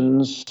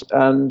traditions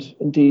and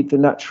indeed the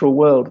natural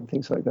world and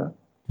things like that.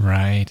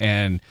 Right.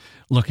 And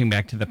looking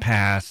back to the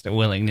past, a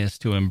willingness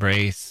to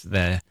embrace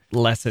the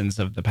lessons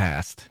of the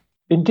past.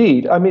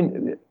 Indeed. I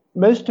mean,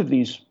 most of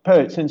these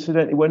poets,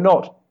 incidentally, were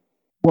not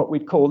what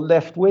we'd call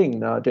left-wing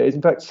nowadays.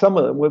 In fact, some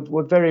of them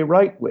were very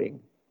right-wing.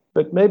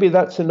 But maybe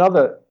that's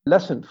another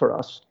lesson for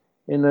us,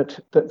 in that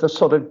the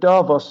sort of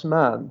Davos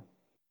man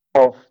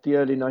of the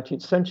early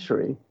 19th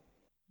century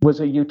was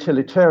a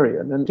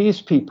utilitarian. And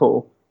these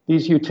people,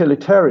 these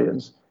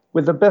utilitarians,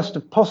 with the best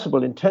of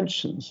possible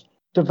intentions,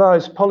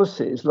 devised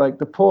policies like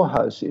the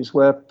poorhouses,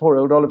 where poor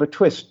old Oliver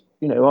Twist,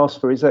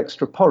 asked for his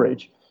extra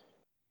porridge.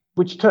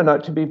 which turned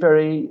out to be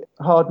very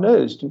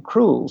hard-nosed and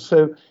cruel.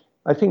 So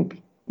I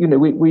think,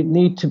 we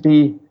need to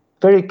be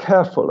very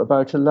careful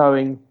about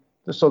allowing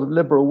the sort of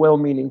liberal,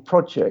 well-meaning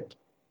project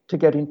to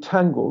get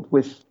entangled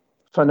with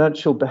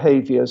financial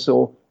behaviors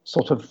or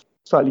sort of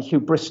slightly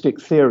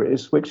hubristic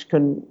theories, which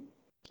can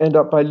end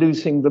up by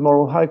losing the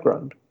moral high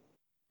ground.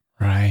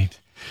 Right.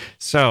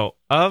 So,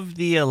 of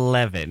the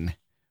 11,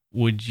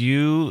 would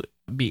you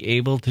be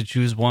able to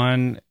choose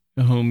one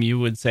whom you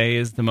would say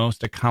is the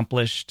most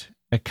accomplished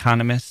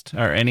economist?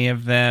 Are any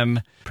of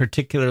them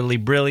particularly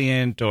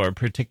brilliant or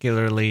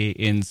particularly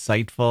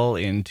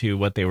insightful into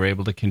what they were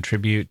able to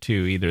contribute to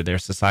either their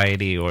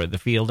society or the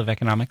field of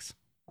economics?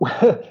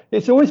 Well,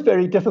 it's always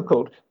very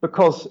difficult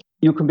because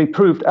you can be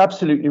proved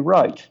absolutely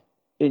right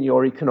in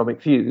your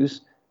economic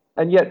views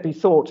and yet be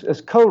thought,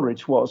 as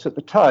Coleridge was at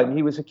the time,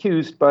 he was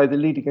accused by the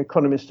leading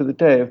economist of the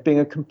day of being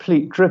a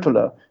complete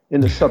driveler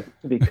in the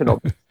subject of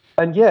economics.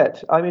 And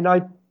yet,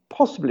 I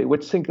possibly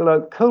would single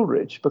out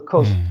Coleridge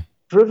because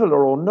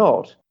driveler or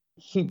not,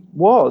 he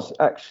was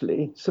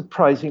actually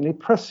surprisingly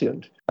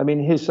prescient.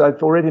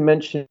 I've already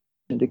mentioned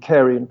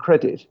Icarian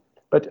credit,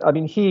 but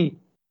he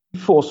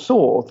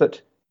foresaw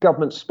that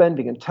government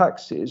spending and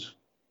taxes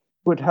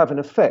would have an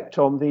effect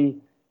on the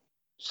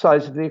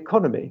size of the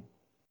economy.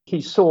 He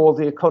saw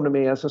the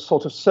economy as a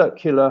sort of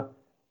circular,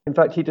 in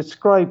fact, he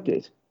described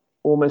it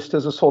almost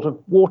as a sort of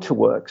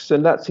waterworks,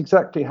 and that's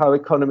exactly how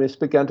economists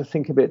began to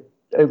think of it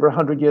over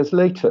 100 years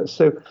later.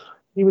 So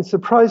he was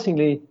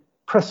surprisingly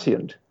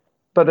prescient,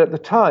 but at the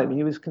time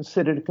he was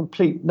considered a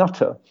complete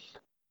nutter.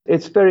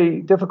 It's very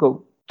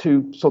difficult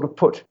to sort of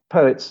put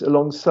poets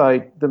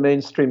alongside the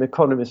mainstream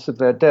economists of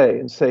their day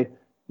and say,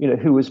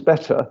 who was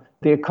better.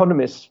 The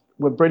economists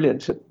were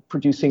brilliant at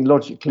producing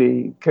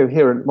logically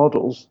coherent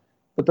models,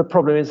 but the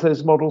problem is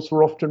those models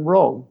were often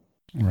wrong.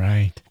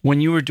 Right.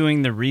 When you were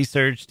doing the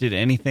research, did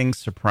anything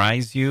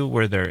surprise you?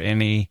 Were there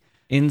any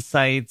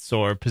insights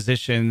or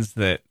positions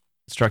that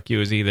struck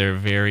you as either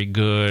very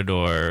good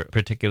or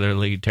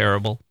particularly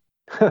terrible?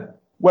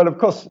 Well, of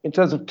course, in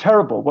terms of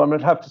terrible, one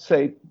would have to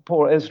say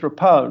poor Ezra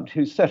Pound,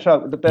 who set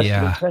out with the best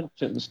of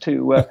intentions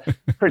to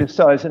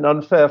criticize an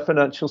unfair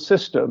financial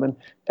system and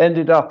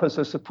ended up as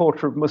a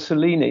supporter of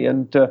Mussolini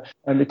and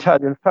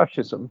Italian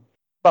fascism.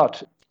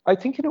 But I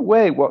think in a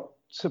way what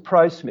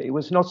surprised me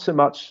was not so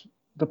much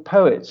the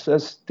poets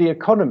as the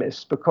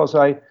economists, because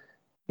I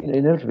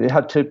inevitably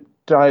had to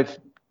dive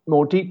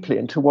more deeply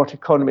into what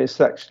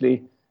economists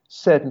actually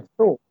said and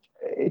thought.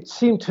 It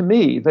seemed to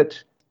me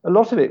that a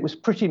lot of it was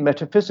pretty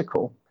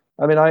metaphysical.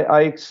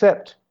 I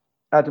accept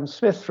Adam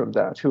Smith from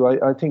that, who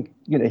I think,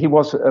 he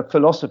was a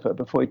philosopher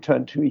before he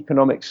turned to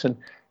economics, and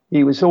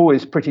he was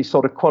always pretty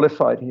sort of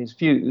qualified in his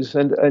views,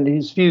 and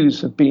his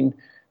views have been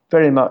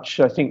very much,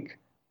 I think,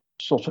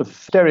 sort of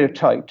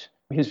stereotyped.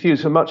 His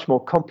views are much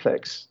more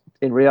complex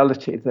in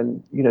reality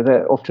than,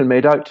 they're often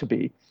made out to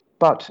be.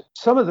 But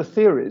some of the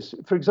theories,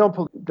 for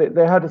example,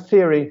 they had a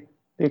theory,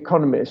 the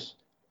economists,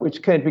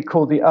 which came to be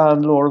called the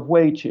iron law of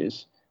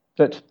wages,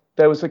 that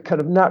there was a kind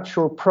of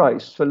natural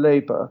price for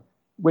labor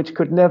which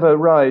could never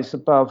rise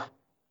above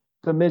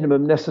the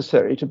minimum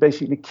necessary to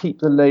basically keep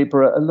the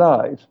laborer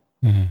alive.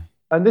 Mm-hmm.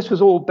 And this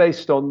was all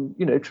based on,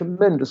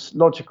 tremendous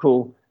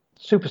logical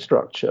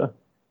superstructure.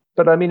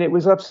 But it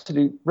was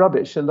absolute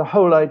rubbish. And the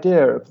whole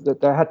idea of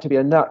that there had to be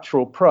a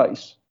natural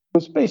price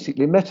was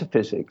basically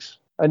metaphysics.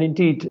 And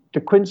indeed,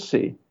 De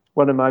Quincey,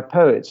 one of my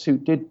poets who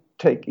did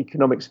take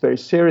economics very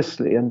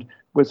seriously and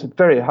was a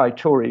very high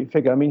Tory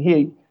figure.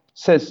 He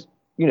says,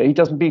 he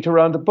doesn't beat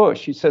around the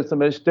bush. He says the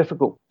most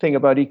difficult thing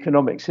about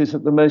economics is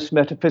that the most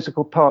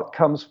metaphysical part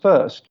comes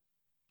first.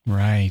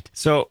 Right.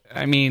 So,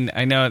 I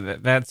know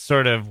that's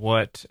sort of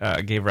what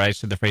gave rise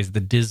to the phrase, the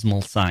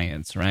dismal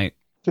science, right?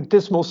 The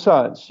dismal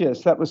science,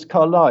 yes. That was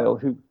Carlyle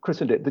who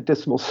christened it the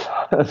dismal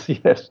science,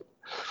 yes.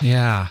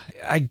 Yeah.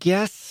 I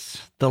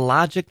guess the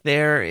logic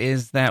there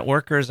is that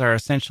workers are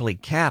essentially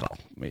cattle.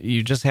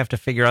 You just have to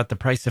figure out the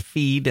price of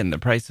feed and the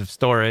price of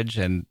storage,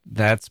 and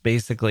that's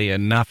basically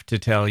enough to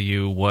tell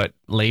you what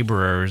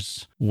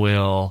laborers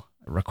will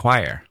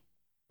require.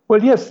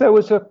 Well, yes, there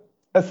was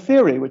a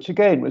theory which,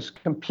 again, was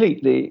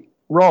completely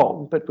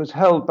wrong, but was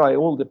held by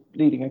all the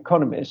leading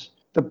economists.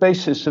 The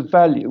basis of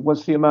value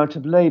was the amount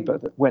of labor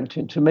that went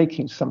into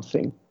making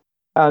something.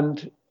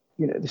 And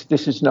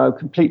this is now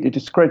completely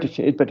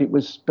discredited, but it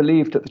was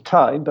believed at the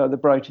time by the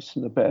brightest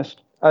and the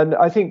best. And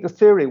I think the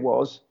theory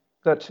was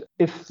that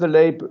if the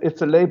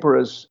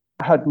laborers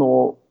had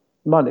more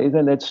money,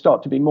 then there'd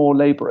start to be more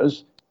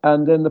laborers,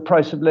 and then the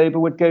price of labor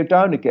would go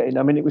down again.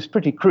 It was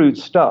pretty crude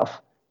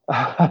stuff,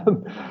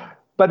 but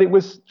that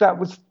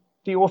was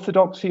the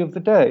orthodoxy of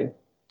the day.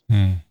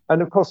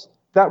 And of course,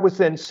 that was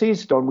then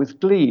seized on with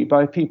glee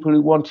by people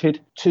who wanted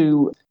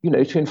to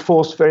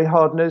enforce very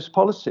hard-nosed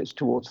policies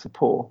towards the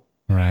poor.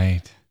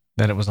 Right.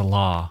 That it was a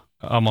law,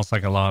 almost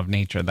like a law of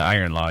nature, the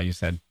iron law, you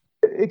said.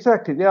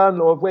 Exactly, the iron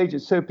law of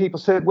wages. So people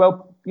said,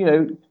 well,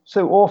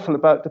 so awful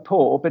about the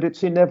poor, but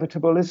it's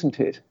inevitable, isn't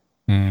it?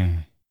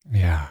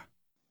 Yeah.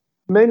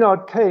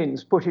 Maynard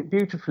Keynes put it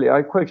beautifully.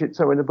 I quote it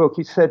so in the book.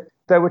 He said,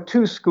 There were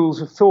two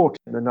schools of thought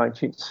in the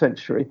 19th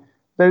century,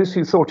 those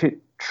who thought it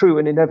true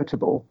and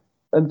inevitable,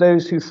 and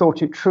those who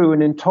thought it true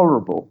and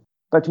intolerable.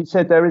 But he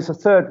said there is a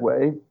third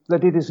way,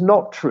 that it is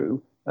not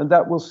true, and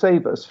that will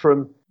save us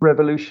from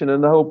revolution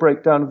and the whole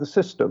breakdown of the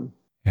system.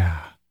 Yeah.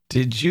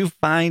 Did you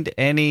find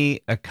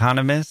any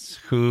economists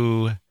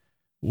who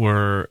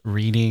were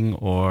reading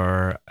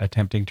or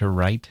attempting to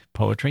write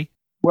poetry?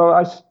 Well,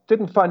 I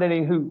didn't find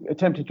any who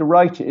attempted to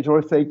write it, or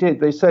if they did,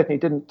 they certainly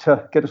didn't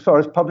get as far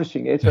as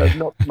publishing it,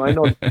 not to my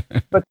knowledge.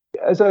 But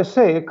as I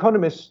say,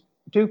 economists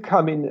do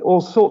come in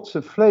all sorts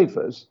of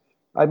flavors.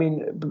 I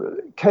mean,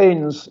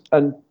 Keynes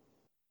and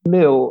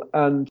Mill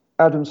and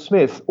Adam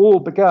Smith all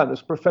began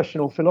as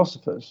professional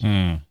philosophers.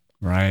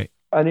 Right.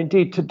 And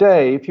indeed,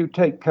 today, if you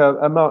take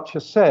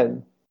Amartya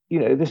Sen,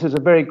 this is a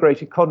very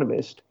great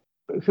economist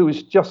who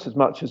is just as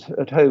much as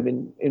at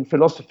home in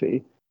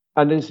philosophy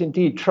and has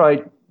indeed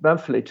tried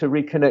manfully to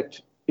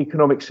reconnect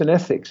economics and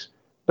ethics.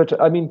 But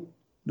I mean,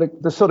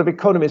 the sort of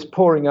economist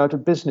pouring out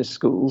of business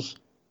schools,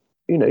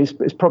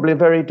 is probably a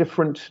very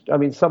different. I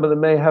mean, some of them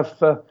may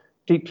have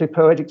deeply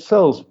poetic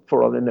souls,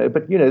 for all I know.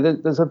 But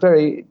there's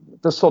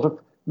the sort of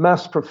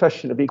mass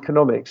profession of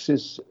economics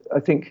is, I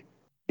think,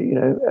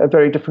 a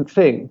very different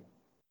thing.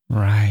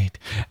 Right.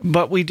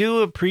 But we do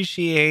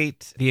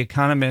appreciate the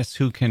economists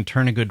who can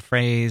turn a good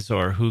phrase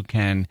or who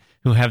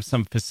have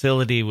some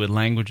facility with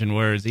language and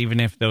words, even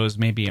if those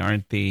maybe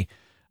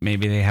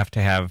maybe they have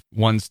to have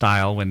one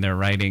style when they're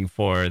writing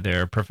for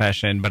their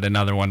profession, but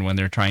another one when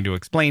they're trying to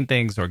explain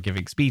things or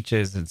giving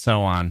speeches and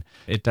so on.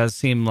 It does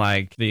seem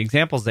like the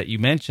examples that you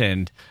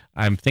mentioned,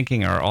 I'm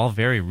thinking, are all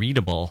very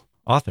readable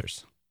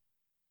authors.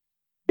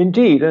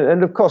 Indeed.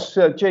 And of course,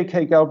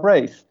 J.K.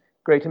 Galbraith,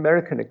 great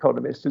American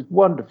economist, is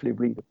wonderfully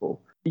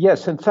readable.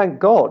 Yes, and thank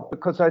God,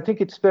 because I think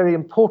it's very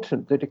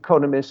important that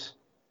economists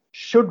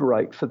should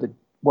write for the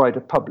wider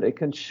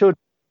public and should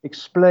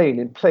explain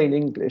in plain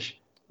English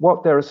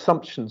what their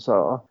assumptions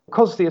are,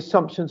 because the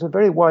assumptions are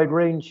very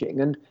wide-ranging.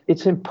 And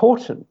it's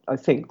important, I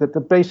think, that the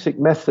basic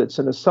methods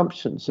and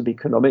assumptions of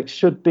economics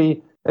should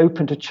be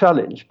open to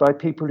challenge by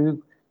people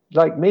who,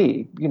 like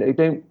me,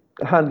 don't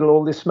handle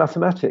all this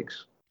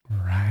mathematics.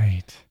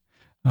 Right.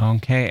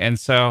 Okay. And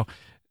so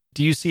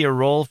do you see a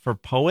role for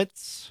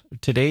poets,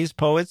 today's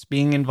poets,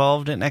 being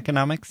involved in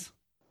economics?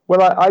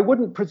 Well, I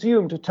wouldn't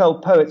presume to tell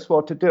poets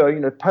what to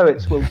do.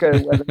 Poets will go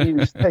where the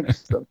muse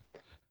takes them.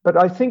 But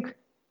I think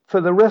for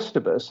the rest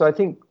of us, I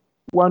think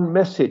one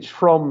message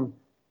from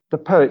the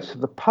poets of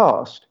the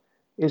past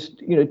is,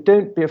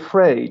 don't be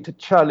afraid to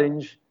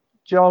challenge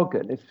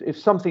jargon. If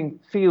something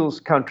feels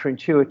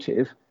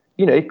counterintuitive,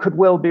 it could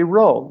well be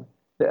wrong.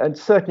 And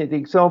certainly the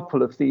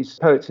example of these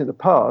poets in the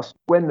past,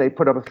 when they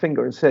put up a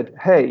finger and said,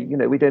 hey,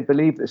 we don't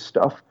believe this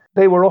stuff,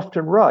 they were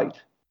often right.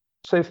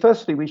 So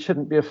firstly, we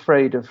shouldn't be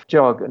afraid of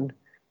jargon.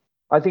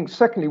 I think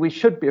secondly, we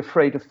should be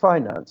afraid of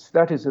finance.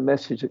 That is a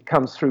message that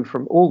comes through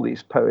from all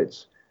these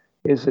poets,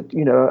 is that,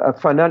 a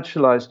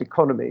financialized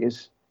economy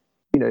is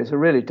a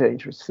really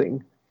dangerous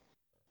thing.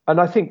 And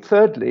I think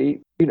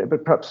thirdly,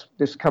 but perhaps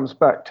this comes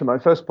back to my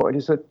first point,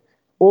 is that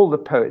all the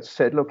poets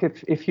said, look,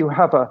 if you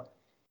have a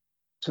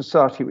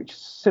society which is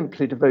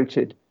simply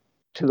devoted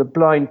to the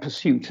blind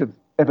pursuit of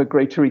ever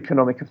greater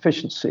economic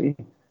efficiency,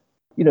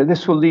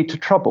 this will lead to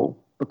trouble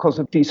because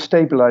of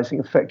destabilizing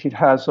effect it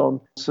has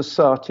on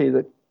society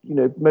that,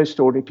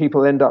 most ordinary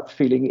people end up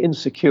feeling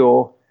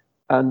insecure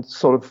and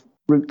sort of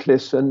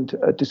rootless and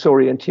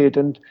disoriented.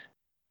 And,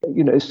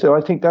 so I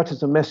think that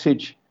is a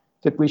message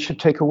that we should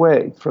take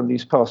away from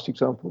these past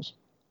examples.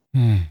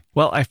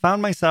 Well, I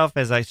found myself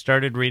as I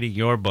started reading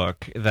your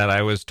book that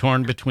I was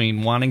torn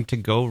between wanting to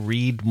go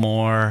read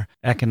more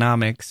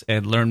economics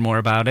and learn more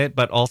about it,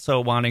 but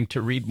also wanting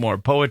to read more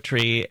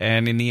poetry.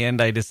 And in the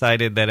end, I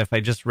decided that if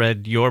I just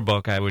read your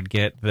book, I would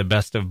get the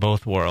best of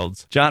both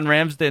worlds. John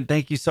Ramsden,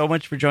 thank you so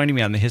much for joining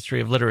me on the History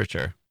of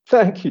Literature.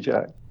 Thank you,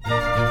 Jack.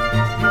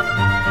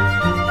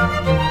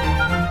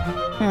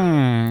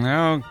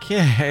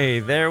 Okay,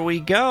 there we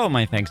go.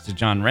 My thanks to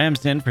John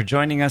Ramsden for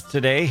joining us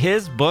today.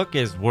 His book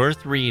is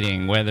worth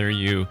reading, whether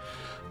you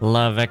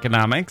love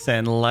economics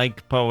and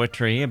like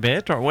poetry a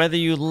bit, or whether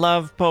you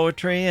love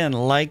poetry and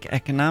like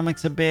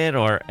economics a bit,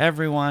 or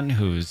everyone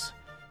who's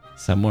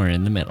somewhere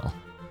in the middle.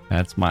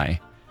 That's my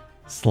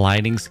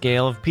sliding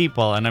scale of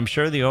people, and I'm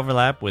sure the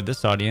overlap with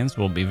this audience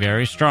will be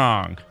very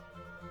strong.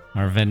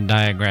 Our Venn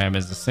diagram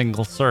is a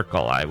single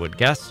circle, I would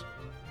guess.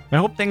 I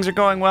hope things are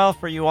going well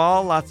for you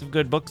all. Lots of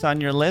good books on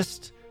your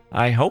list,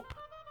 I hope,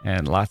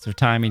 and lots of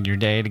time in your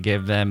day to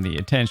give them the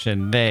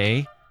attention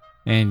they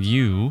and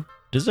you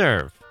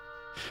deserve.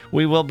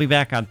 We will be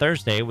back on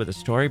Thursday with a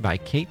story by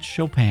Kate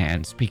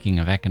Chopin. Speaking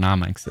of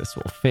economics, this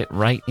will fit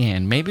right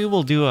in. Maybe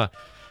we'll do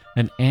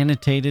an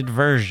annotated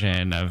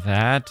version of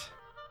that.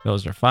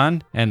 Those are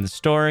fun, and the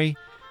story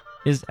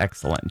is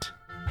excellent.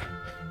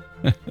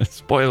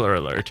 Spoiler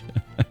alert.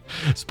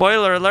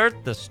 Spoiler alert,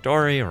 the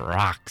story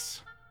rocks.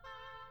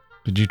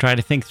 Did you try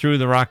to think through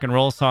the rock and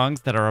roll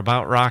songs that are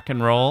about rock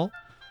and roll?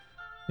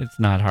 It's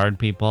not hard,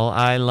 people.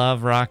 I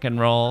love rock and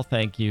roll.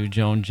 Thank you,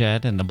 Joan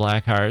Jett and the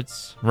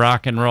Blackhearts.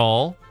 Rock and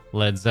roll.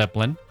 Led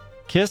Zeppelin.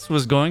 Kiss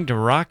was going to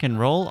rock and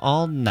roll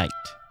all night.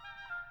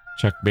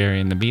 Chuck Berry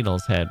and the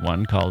Beatles had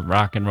one called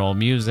Rock and Roll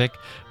Music.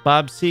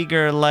 Bob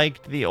Seger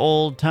liked the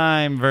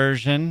old-time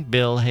version.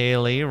 Bill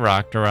Haley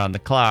rocked around the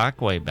clock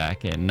way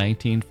back in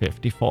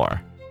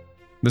 1954.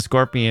 The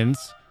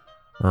Scorpions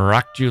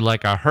rocked you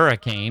like a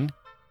hurricane.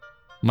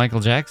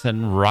 Michael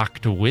Jackson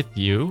rocked with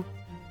you.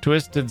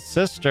 Twisted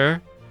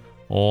Sister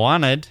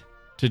wanted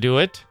to do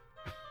it.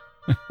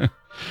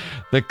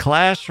 The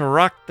Clash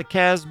rocked the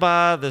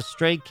Casbah. The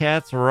Stray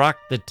Cats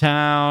rocked the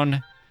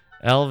town.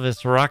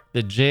 Elvis rocked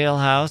the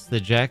jailhouse. The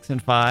Jackson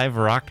 5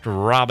 rocked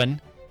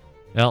Robin.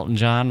 Elton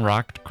John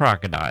rocked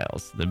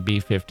crocodiles. The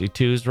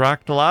B-52s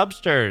rocked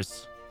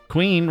lobsters.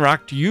 Queen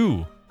rocked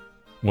you,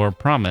 or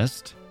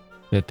promised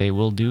that they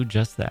will do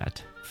just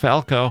that.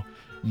 Falco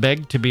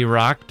begged to be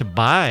rocked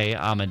by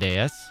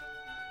Amadeus.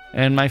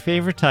 And my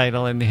favorite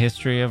title in the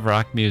history of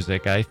rock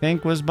music, I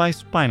think, was by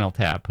Spinal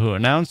Tap, who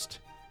announced,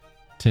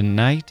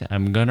 "Tonight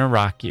I'm gonna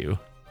rock you."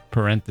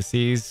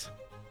 Parentheses,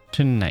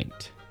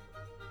 tonight.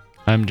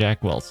 I'm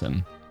Jack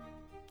Wilson.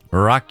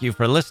 Rock you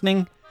for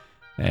listening,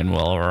 and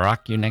we'll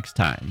rock you next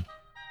time.